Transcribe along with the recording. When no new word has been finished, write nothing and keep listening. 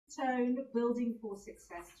Tone, building for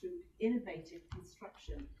success through innovative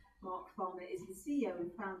construction. Mark Farmer is the CEO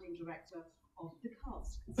and founding director of the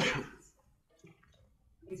Cast Consultancy.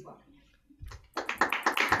 Please welcome.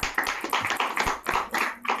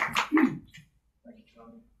 Thank you,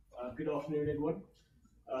 Charlie. Good afternoon, everyone,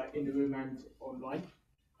 in the room and online.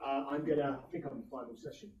 I think I'm in the final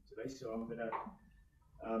session today, so I'm going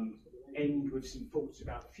to end with some thoughts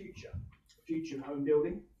about the future of home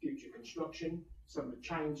building, future construction, some of the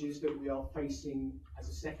challenges that we are facing as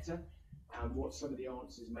a sector, and what some of the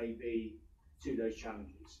answers may be to those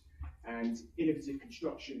challenges. And innovative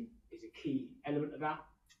construction is a key element of that.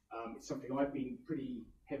 It's something I've been pretty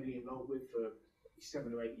heavily involved with for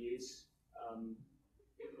 7 or 8 years of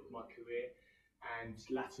my career, and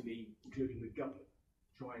latterly including with government,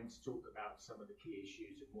 trying to talk about some of the key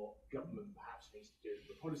issues and what government perhaps needs to do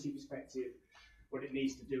from a policy perspective, what it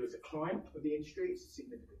needs to do as a client of the industry. It's a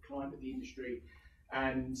significant client of the industry.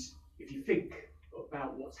 And if you think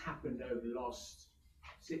about what's happened over the last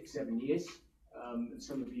 6-7 years, and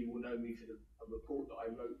some of you will know me for a report that I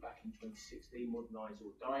wrote back in 2016, Modernise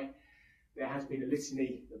or Die. There has been a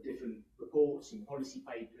litany of different reports and policy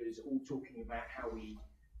papers all talking about how we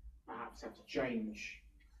perhaps have to change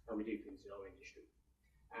how we do things in our industry.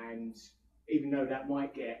 And even though that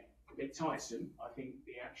might get a bit tiresome, I think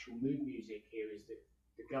the actual mood music here is that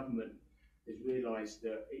the government has realised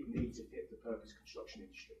that it needs a fit-for-purpose construction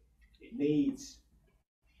industry. It needs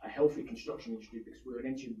a healthy construction industry because we're an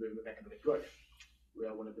engine room of economic growth. We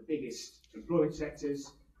are one of the biggest employment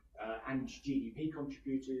sectors and GDP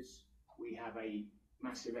contributors. We have a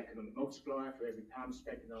massive economic multiplier. For every pound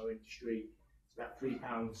spent in our industry, it's about £3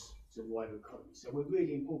 to the wider economy. So we're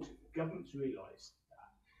really important. The government's realised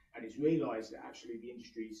that, and it's realised that actually the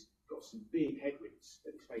industry's got some big headwinds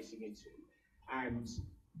that it's facing into. And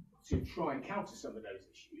to try and counter some of those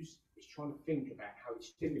issues, it's trying to think about how it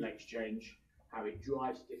stimulates change, how it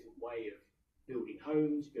drives a different way of building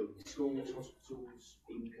homes, building schools, hospitals,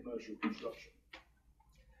 even commercial construction.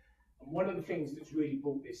 And one of the things that's really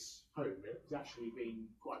brought this home has actually been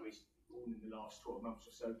quite recent, in the last 12 months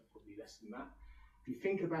or so, probably less than that. If you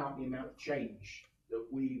think about the amount of change that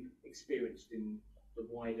we've experienced in the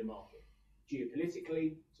wider market,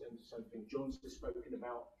 geopolitically, in terms of something John's just spoken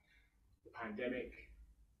about, the pandemic.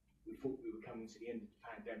 We thought we were coming to the end of the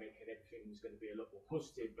pandemic and everything was going to be a lot more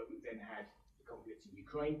positive, but we've then had the conflict in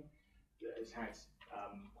Ukraine that has had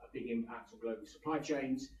a big impact on global supply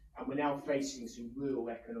chains, and we're now facing some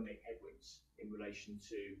real economic headwinds in relation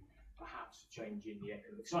to perhaps a change in the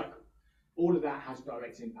economic cycle. All of that has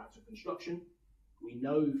direct impact on construction. We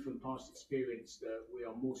know from past experience that we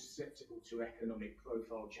are more susceptible to economic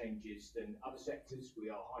profile changes than other sectors.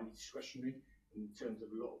 We are highly discretionary in terms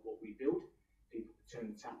of a lot of what we build. People turn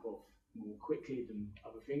the tap off more quickly than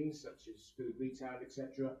other things, such as food, retail,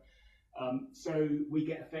 etc. So we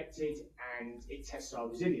get affected, and it tests our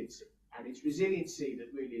resiliency. And it's resiliency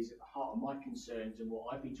that really is at the heart of my concerns and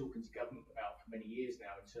what I've been talking to government about for many years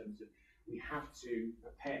now, in terms of we have to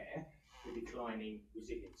prepare for declining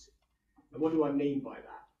resiliency. And what do I mean by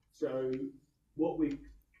that? So what we've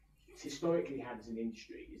historically had as an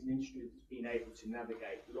industry is an industry that's been able to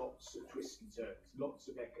navigate lots of twists and turns, lots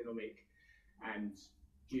of economic and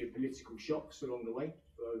geopolitical shocks along the way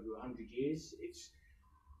for over 100 years. It's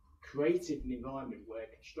created an environment where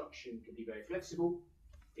construction can be very flexible,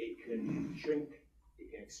 it can shrink,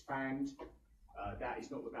 it can expand. That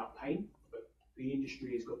is not without pain, but the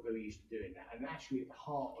industry has got very used to doing that. And actually at the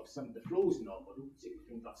heart of some of the flaws in our model, particularly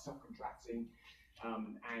things like subcontracting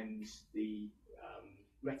and the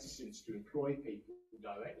reticence to employ people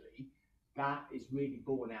directly, that is really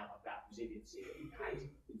born out of that resiliency that we've had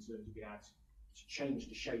in terms of being able to change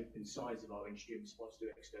the shape and size of our industry in response to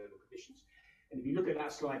external conditions. And if you look at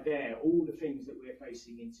that slide there, all the things that we're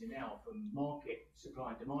facing into now, from market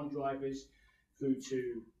supply and demand drivers through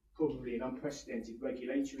to probably an unprecedented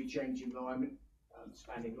regulatory change environment,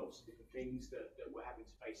 spanning lots of different things that we're having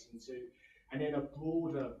to face into, and then a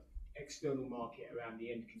broader external market around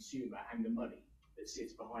the end consumer and the money that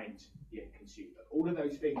sits behind the end consumer. All of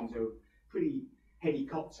those things are pretty heady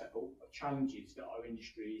cocktail of challenges that our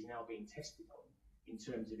industry is now being tested on in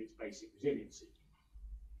terms of its basic resiliency.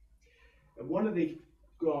 And one of the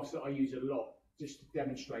graphs that I use a lot, just to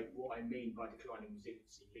demonstrate what I mean by declining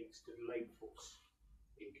resiliency, links to the labour force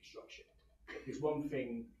in construction. If there's one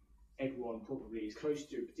thing everyone probably is close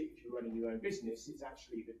to, particularly if you're running your own business, it's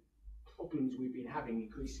actually the problems we've been having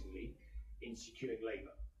increasingly in securing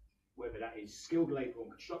labour. Whether that is skilled labour on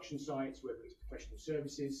construction sites, whether it's professional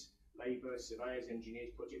services, labour, surveyors,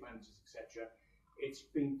 engineers, project managers, etc. It's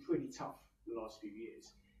been pretty tough the last few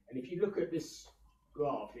years. And if you look at this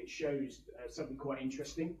graph, it shows something quite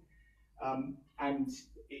interesting, and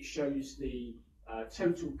it shows the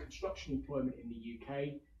total construction employment in the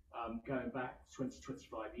UK going back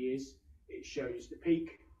 20-25 years. It shows the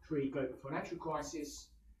peak pre-global financial crisis,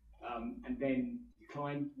 and then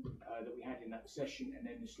decline that we had in that recession, and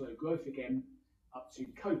then the slow growth again up to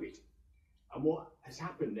COVID. And what has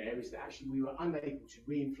happened there is that actually we were unable to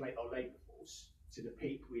reinflate our labour force to the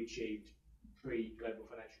peak we achieved pre-global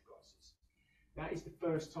financial crisis. That is the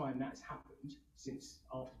first time that's happened since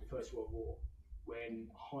after the First World War, when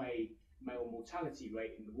high male mortality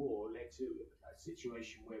rate in the war led to a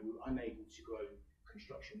situation where we were unable to grow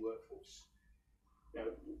construction workforce.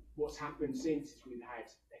 Now, what's happened since is we've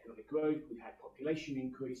had economic growth, we've had population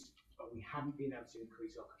increase, but we haven't been able to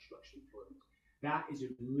increase our construction employment. That is a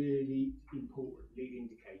really important lead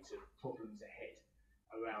indicator of problems ahead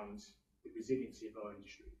around the resiliency of our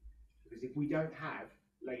industry. Because if we don't have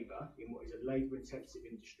labour in what is a labour-intensive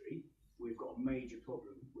industry, we've got a major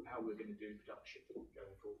problem with how we're going to do production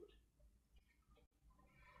going forward.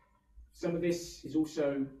 Some of this is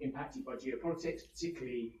also impacted by geopolitics,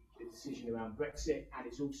 particularly the decision around Brexit, and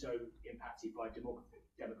it's also impacted by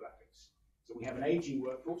demographics. So we have an ageing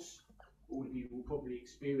workforce. All of you will probably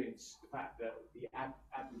experience the fact that the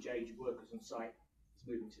average age of workers on site is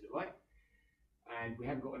moving to the right, and we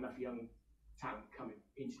haven't got enough young talent coming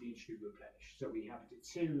into the industry to replenish. So we have a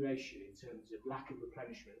deterioration in terms of lack of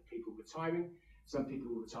replenishment of people retiring. Some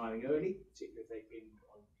people are retiring early, particularly if they've been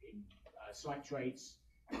in site trades,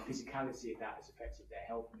 and the physicality of that has affected their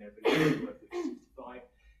health and their ability to work at 65.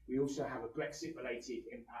 We also have a Brexit-related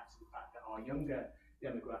impact of the fact that our younger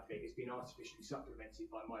demographic has been artificially supplemented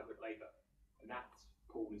by migrant labour, and that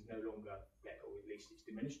pool is no longer there, or at least it's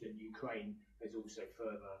diminished, and Ukraine has also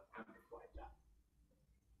further amplified that.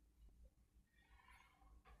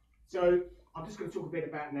 So I'm just going to talk a bit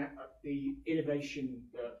about now the innovation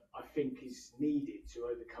that I think is needed to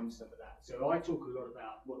overcome some of that. So I talk a lot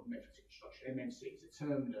about modern methods of construction. MMC is a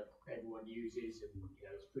term that everyone uses, and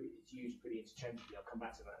it's used pretty interchangeably. I'll come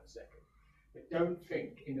back to that in a second. But don't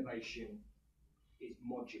think innovation is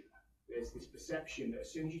modular. There's this perception that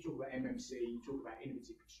as soon as you talk about MMC, you talk about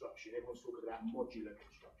innovative construction, everyone's talking about modular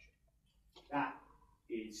construction. That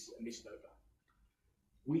is a misnomer.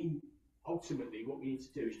 Ultimately, what we need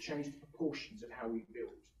to do is change the proportions of how we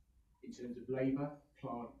build in terms of labour,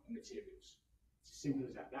 plant and materials. It's as simple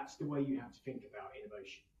as that. That's the way you have to think about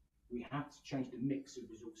innovation. We have to change the mix of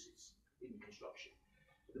resources in construction.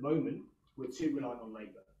 At the moment, we're too reliant on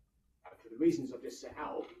labour. And for the reasons I've just set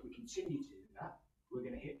out, if we continue to do that, we're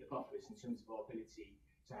going to hit the buffers in terms of our ability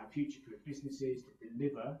to have future-proof businesses, to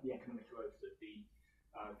deliver the economic growth that the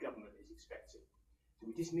government is expecting. So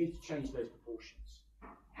we just need to change those proportions.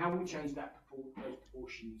 How we change those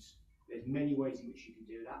proportions, there's many ways in which you can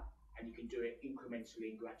do that, and you can do it incrementally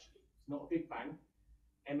and gradually. It's not a big bang.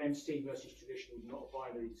 MMC versus traditional is not a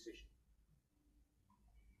binary decision.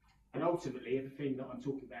 And ultimately, everything that I'm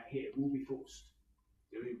talking about here will be forced.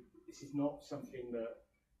 This is not something that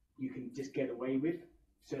you can just get away with.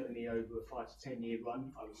 Certainly over a 5 to 10 year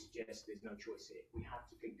run, I would suggest there's no choice here. We have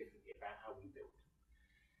to think differently about how we build.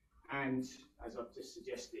 And as I've just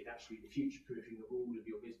suggested, actually the future-proofing of all of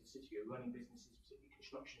your businesses, your running businesses, particularly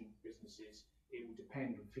construction businesses, it will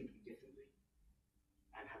depend on thinking differently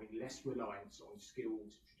and having less reliance on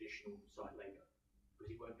skilled traditional site labour, because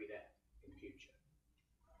it won't be there in the future.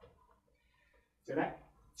 So that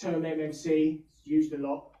term MMC is used a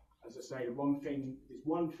lot. As I say, there's one thing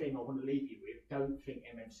I want to leave you with: don't think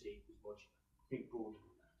MMC is modular. Think broadly.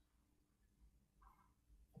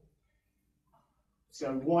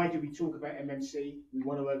 So why do we talk about MMC? We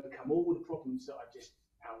want to overcome all the problems that I've just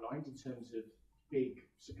outlined in terms of big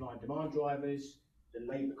supply and demand drivers, the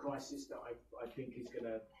labour crisis that I think is going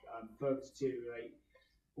to further deteriorate,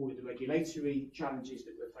 all of the regulatory challenges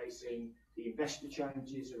that we're facing, the investor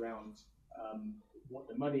challenges around what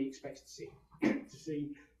the money expects to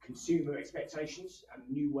see, consumer expectations and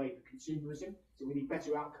new wave of consumerism. So we need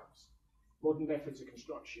better outcomes. Modern methods of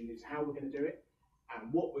construction is how we're going to do it.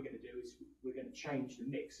 And what we're going to do is we're going to change the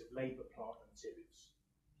mix of labour, plant and materials.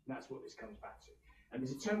 And that's what this comes back to. And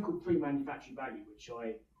there's a term called pre-manufactured value, which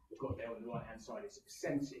I've got there on the right-hand side. It's a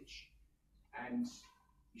percentage. And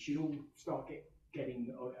you should all start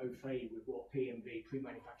getting au fait with what PMV,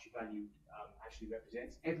 pre-manufactured value, actually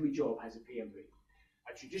represents. Every job has a PMV.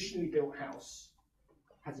 A traditionally built house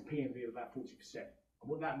has a PMV of about 40%. And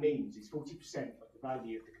what that means is 40% of the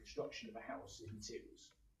value of the construction of a house is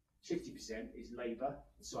materials. 60% is labour,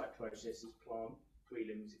 site processes, plant,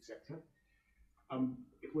 prelims, etc.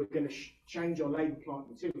 If we're going to change our labour, plant,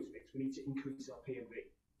 and materials mix, we need to increase our PMV.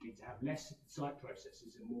 We need to have less site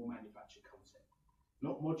processes and more manufactured content.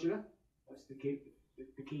 not modular. That's the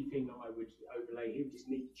key thing that I would overlay here. We just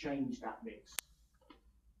need to change that mix.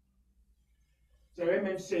 So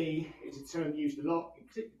MMC is a term used a lot, in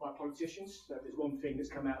particular by politicians. So there's one thing that's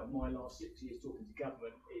come out of my last 6 years talking to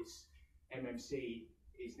government is MMC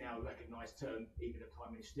is now a recognised term even at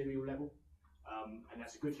prime ministerial level, and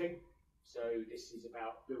that's a good thing. So this is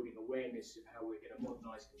about building awareness of how we're going to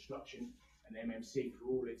modernise construction, and MMC, for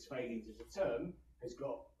all its failings as a term, has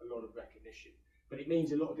got a lot of recognition. But it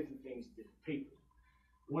means a lot of different things to different people.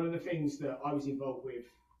 One of the things that I was involved with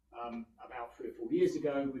about 3 or 4 years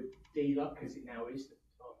ago with DLUC, as it now is,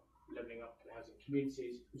 Levelling Up Housing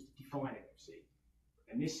Communities, was to define MMC.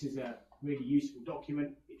 And this is a really useful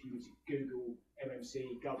document. If you were to Google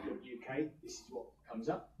MMC gov.uk, this is what comes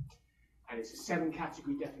up. And it's a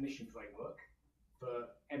 7-category definition framework for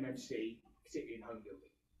MMC, particularly in home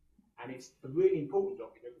building. And it's a really important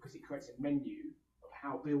document because it creates a menu of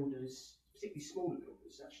how builders, particularly smaller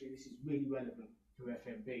builders, actually this is really relevant to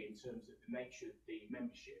FMB in terms of the nature of the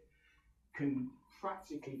membership, can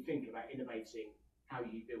practically think about innovating how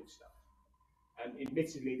you build stuff. And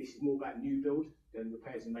admittedly, this is more about new build than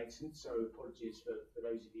repairs and maintenance, so apologies for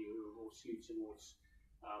those of you who are more skewed towards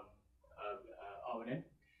R&M.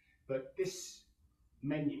 But this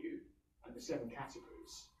menu and the 7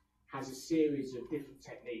 categories has a series of different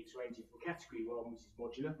techniques ranging from category 1, which is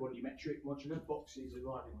modular, volumetric modular, boxes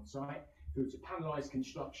arriving on site, through to panelised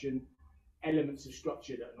construction, elements of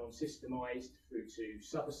structure that are non-systemised, through to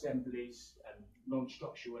sub-assemblies and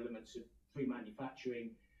non-structural elements of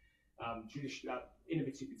pre-manufacturing, traditional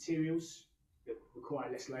innovative materials that require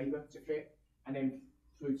less labour to fit, and then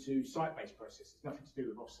through to site-based processes, nothing to do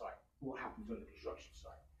with off-site, what happens on the construction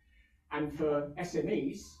site. And for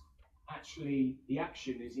SMEs, actually the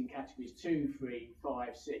action is in categories 2, 3,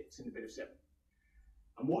 5, 6 and a bit of 7.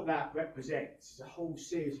 And what that represents is a whole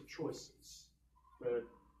series of choices for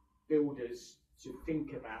builders to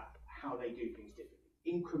think about how they do things differently,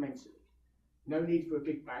 incrementally. No need for a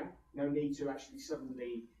big bang, no need to actually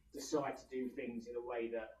suddenly decide to do things in a way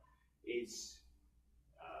that is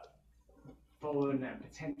foreign and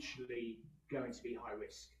potentially going to be high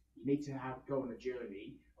risk. You need to go on a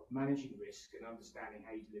journey of managing risk and understanding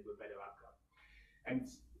how you deliver a better outcome. And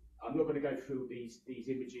I'm not going to go through these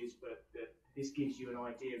images, but this gives you an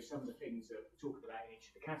idea of some of the things that we're talking about in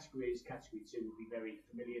each of the categories. Category 2 will be very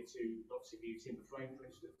familiar to lots of you. Timber frame, for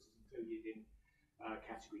instance, is included in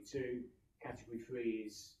category 2. Category 3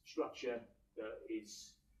 is structure that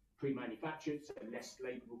is pre-manufactured, so less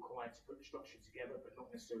labour required to put the structure together, but not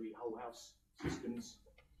necessarily whole house systems.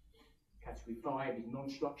 Category 5 is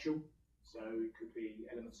non-structural, so it could be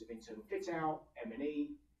elements of internal fit-out,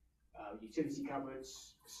 M&E, utility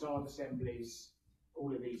cupboards, facade assemblies.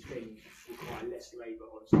 All of these things require less labour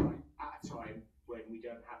on site at a time when we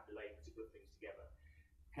don't have the labour to put things together.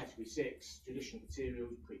 Category 6, traditional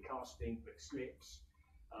materials, precasting, brick slips,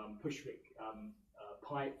 push-fit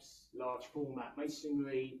pipes, large format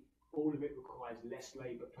masonry. All of it requires less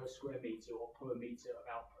labour per square metre or per metre of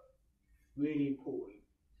output. Really important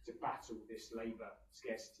to battle this labour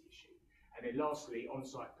scarcity issue. And then lastly,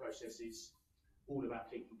 on-site processes, all about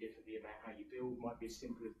thinking differently about how you build. Might be as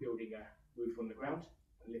simple as building a roof on the ground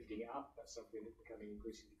and lifting it up. That's something that's becoming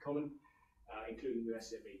increasingly common, including with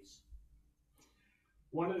SMEs.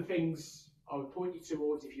 One of the things I would point you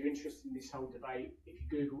towards, if you're interested in this whole debate, if you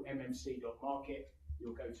Google mmc.market,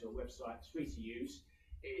 you'll go to a website. It's free to use.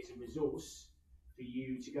 It is a resource for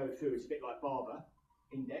you to go through. It's a bit like Barber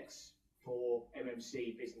Index for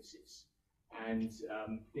MMC businesses. And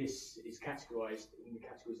this is categorised in the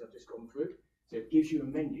categories I've just gone through. So it gives you a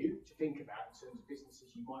menu to think about in terms of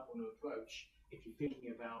businesses you might want to approach if you're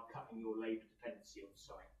thinking about cutting your labour dependency on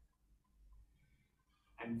site.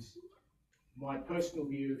 And my personal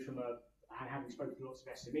view from having spoken to lots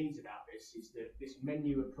of SMEs about this is that this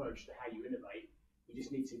menu approach to how you innovate, you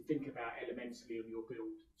just need to think about elementally of your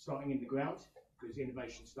build, starting in the ground, because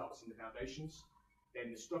innovation starts in the foundations,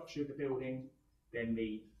 then the structure of the building, then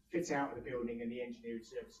the fit out of the building and the engineering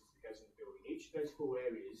services that goes in the building. Each of those 4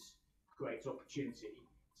 areas creates opportunity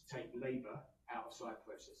to take labour out of site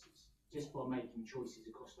processes, just by making choices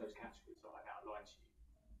across those categories that I've outlined to you.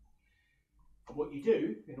 And what you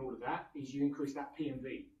do in all of that is you increase that P&V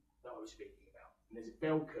that I was speaking about. And there's a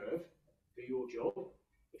bell curve for your job.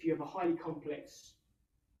 If you have a highly complex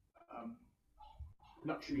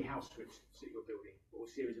luxury house, for instance, that you're building, or a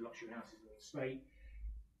series of luxury houses in the estate,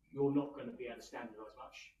 you're not going to be able to standardise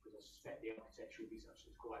much, because I suspect the architecture will be such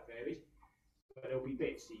that it's quite varied. But there'll be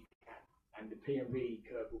bits that you can, and the P&V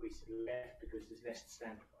curve will be to the left because there's less to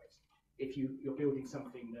standardise. If you're building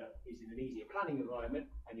something that is in an easier planning environment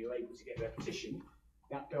and you're able to get repetition,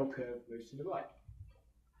 that bell curve moves to the right.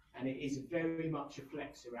 and it is very much a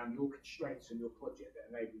flex around your constraints on your project that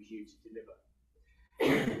enables you to deliver.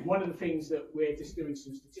 One of the things that we're just doing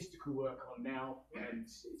some statistical work on now, and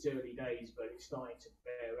it's early days, but it's starting to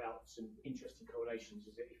bear out some interesting correlations,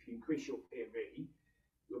 is that if you increase your PMV,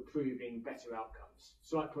 you're proving better outcomes.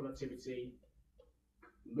 Site productivity,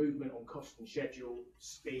 movement on cost and schedule,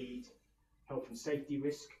 speed, health and safety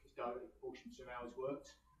risk is directly proportional to hours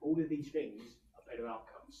worked. All of these things are better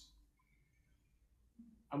outcomes.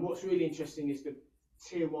 And what's really interesting is the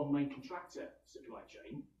tier one main contractor supply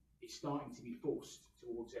chain is starting to be forced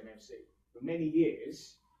towards MMC. For many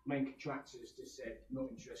years, main contractors just said, not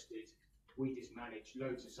interested, we just manage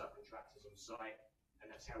loads of subcontractors on site, and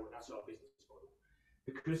that's our business model.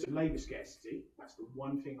 Because of labour scarcity, that's the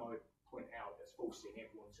one thing I would point out that's forcing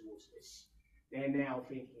everyone towards this. They're now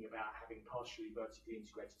thinking about having partially vertically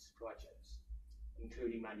integrated supply chains,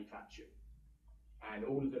 including manufacturing. And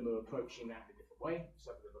all of them are approaching that in a different way.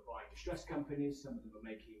 Some of them are buying distressed companies, some of them are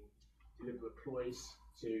making deliberate ploys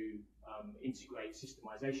to integrate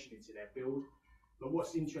systemization into their build. But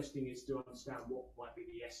what's interesting is to understand what might be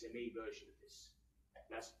the SME version of this.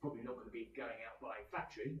 That's probably not going to be going out buying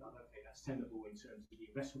factory. I don't think that's tenable in terms of the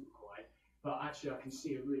investment required. But actually, I can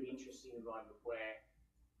see a really interesting environment where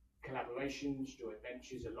collaborations, joint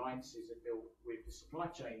ventures, alliances are built with the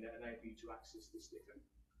supply chain that enable you to access this different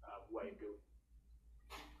way of building.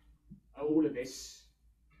 All of this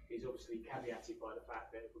is obviously caveated by the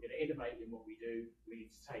fact that if we're going to innovate in what we do, we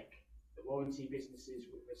need to take the warranty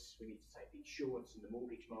businesses with us, we need to take the insurance and the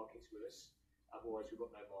mortgage markets with us, otherwise we've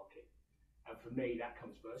got no market. And for me, that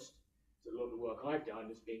comes first. So a lot of the work I've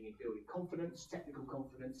done has been in building confidence, technical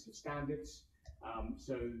confidence and standards.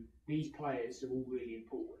 So these players are all really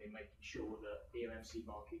important in making sure that the MMC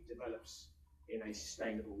market develops in a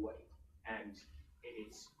sustainable way, and it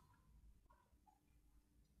is.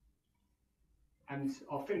 And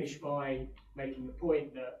I'll finish by making the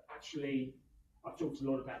point that actually I've talked a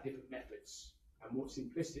lot about different methods, and what's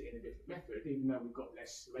implicit in a different method, even though we've got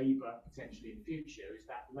less labour potentially in the future, is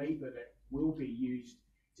that labour that will be used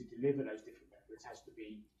to deliver those different methods has to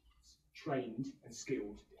be trained and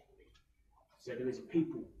skilled differently. So there is a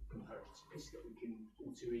people component to this that we can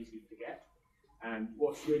all too easily forget. And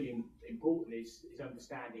what's really important is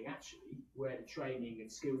understanding actually where the training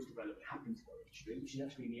and skills development happens in our industry, which is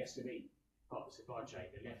actually in the SME part of the supply chain,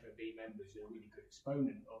 and FMB members are a really good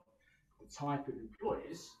exponent of the type of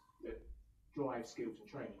employers that drive skills and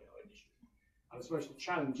training in our industry. And I suppose the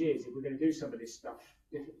challenge is, if we're going to do some of this stuff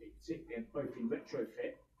differently, particularly both in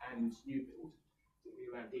retrofit and new build,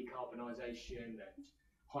 particularly around decarbonisation and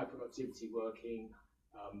high productivity working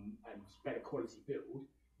and better quality build,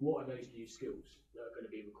 what are those new skills that are going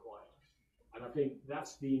to be required? And I think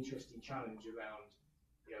that's the interesting challenge around,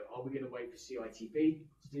 are we going to wait for CITB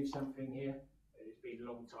to do something here? It's been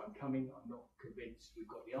a long time coming. I'm not convinced we've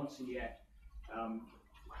got the answer yet.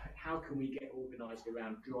 How can we get organised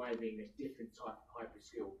around driving a different type of hybrid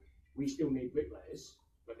skill? We still need bricklayers,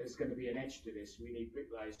 but there's going to be an edge to this. We need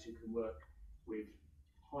bricklayers who can work with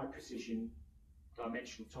high precision,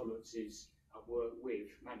 dimensional tolerances, and work with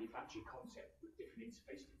manufacturing concept with different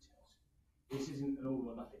interface details. This isn't an all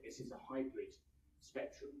or nothing. This is a hybrid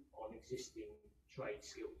spectrum on existing trade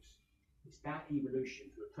skills. It's that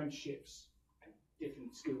evolution through apprenticeships and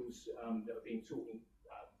different skills that are being taught in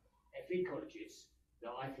FE colleges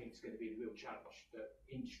that I think is going to be the real challenge that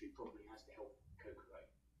industry probably has to help co-create.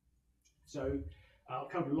 So I've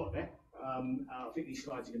covered a lot there. I think these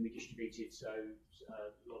slides are going to be distributed, so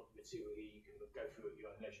a lot of material here you can go through at your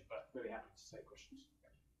own leisure, but really happy to take questions.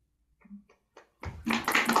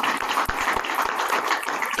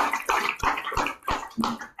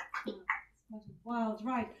 Wild,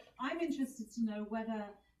 right. I'm interested to know whether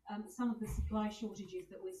some of the supply shortages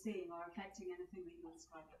that we're seeing are affecting anything that you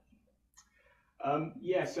described.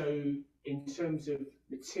 Yeah, so in terms of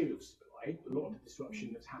material supply, a lot of the disruption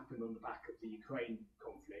that's happened on the back of the Ukraine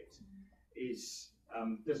conflict is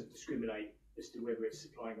doesn't discriminate as to whether it's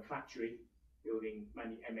supplying a factory building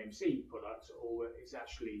many MMC products or it's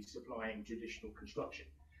actually supplying traditional construction.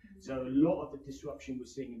 So a lot of the disruption we're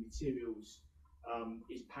seeing in materials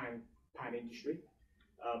is pan industry.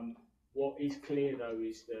 What is clear though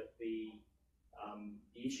is that the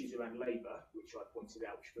issues around labour, which I pointed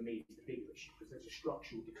out, which for me is the bigger issue, because there's a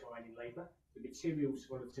structural decline in labour. The materials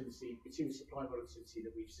volatility, material supply volatility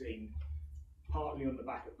that we've seen, partly on the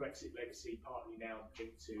back of Brexit legacy, partly now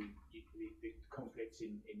linked to the conflict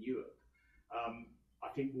in Europe, I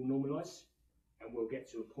think will normalise, and we'll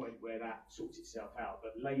get to a point where that sorts itself out.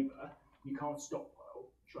 But labour, you can't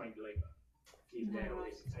stockpile trained labour. Even though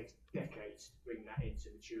it takes decades to bring that into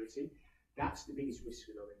maturity. That's the biggest risk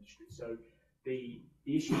with our industry. So the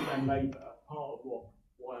issue around labour, part of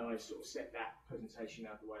why I sort of set that presentation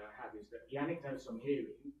out the way I have, is that the anecdotes I'm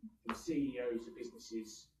hearing from CEOs of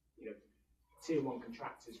businesses, tier 1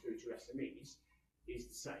 contractors through to SMEs, is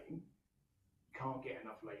the same. Can't get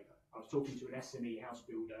enough labour. I was talking to an SME house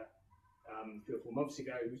builder 3 or 4 months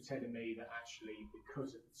ago who was telling me that actually,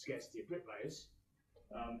 because of the scarcity of bricklayers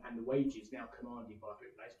and the wages now commanded by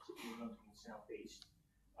bricklayers, particularly in London and the South East,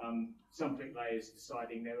 some bricklayers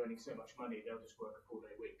deciding they're earning so much money they'll just work a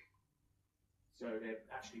 4-day week. So they're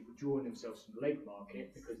actually withdrawing themselves from the labour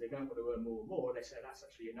market because they don't want to earn more and more. They say that's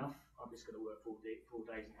actually enough. I'm just going to work 4 days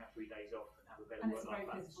and have 3 days off and have a better work-life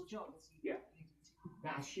balance. And it's a very visible job. Yeah.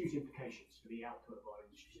 That has huge implications for the output of our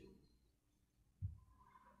industry.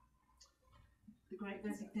 The Great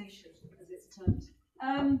Resignation, as it's termed.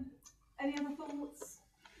 Any other thoughts?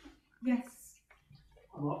 Yes.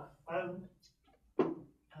 Mark,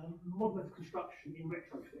 modular construction in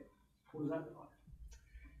retrofit, what does that look like?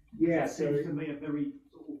 Yeah, It seems to me a very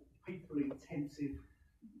sort of people-intensive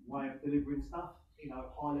way of delivering stuff.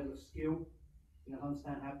 High level of skill.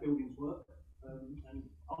 Understand how buildings work. And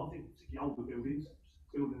I think particularly older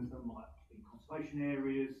buildings them like in conservation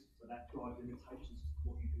areas, so that drives limitations to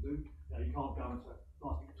what you can do. You can't go into a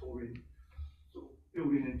nice Victorian sort of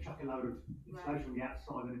building and chuck a load of insulation on the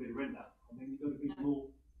outside and a bit of render. I mean, you've got to be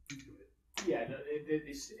more into it. Yeah,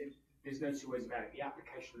 there's no two ways about it. The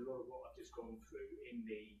application of a lot of what I've just gone through in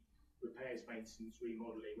the repairs, maintenance,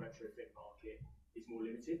 remodelling, retrofit market is more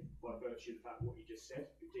limited by virtue of the fact what you just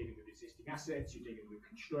said. You're dealing with existing assets, you're dealing with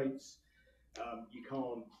constraints. You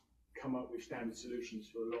can't come up with standard solutions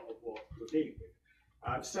for a lot of what you're dealing with.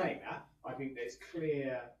 Saying that, I think there's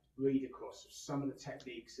clear read across of some of the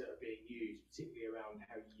techniques that are being used, particularly around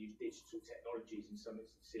how you use digital technologies in some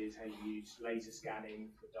instances, how you use laser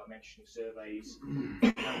scanning for dimensional surveys,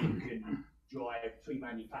 how you can drive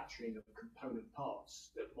pre-manufacturing of component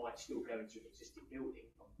parts that might still go into an existing building.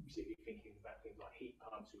 I'm particularly thinking about things like heat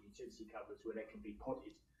pumps or utility cupboards where they can be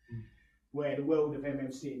podded, where the world of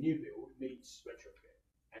MMC and new build meets retrofit.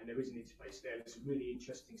 And there is an interface there. There's some really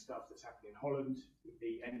interesting stuff that's happening in Holland with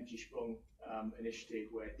the Energy Sprong initiative,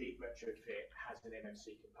 where deep retrofit has an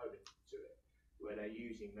MMC component to it, where they're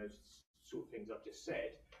using those sort of things I've just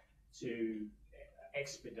said to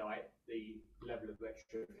expedite the level of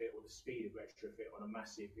retrofit or the speed of retrofit on a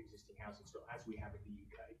massive existing housing stock, as we have in the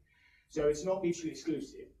UK. So it's not mutually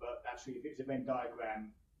exclusive, but actually, if it was a Venn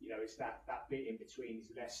diagram, it's that bit in between is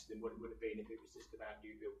less than what it would have been if it was just about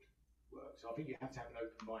new build work. So I think you have to have an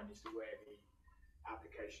open mind as to where the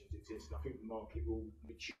applications exist. And I think the market will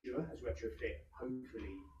mature as retrofit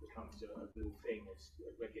hopefully becomes a real thing as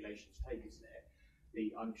regulations take us there.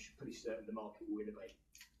 I'm pretty certain the market will innovate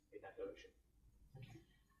in that direction.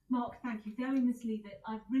 Mark, thank you. There we must leave it.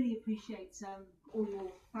 I really appreciate all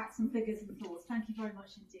your facts and figures and thoughts. Thank you very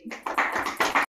much indeed.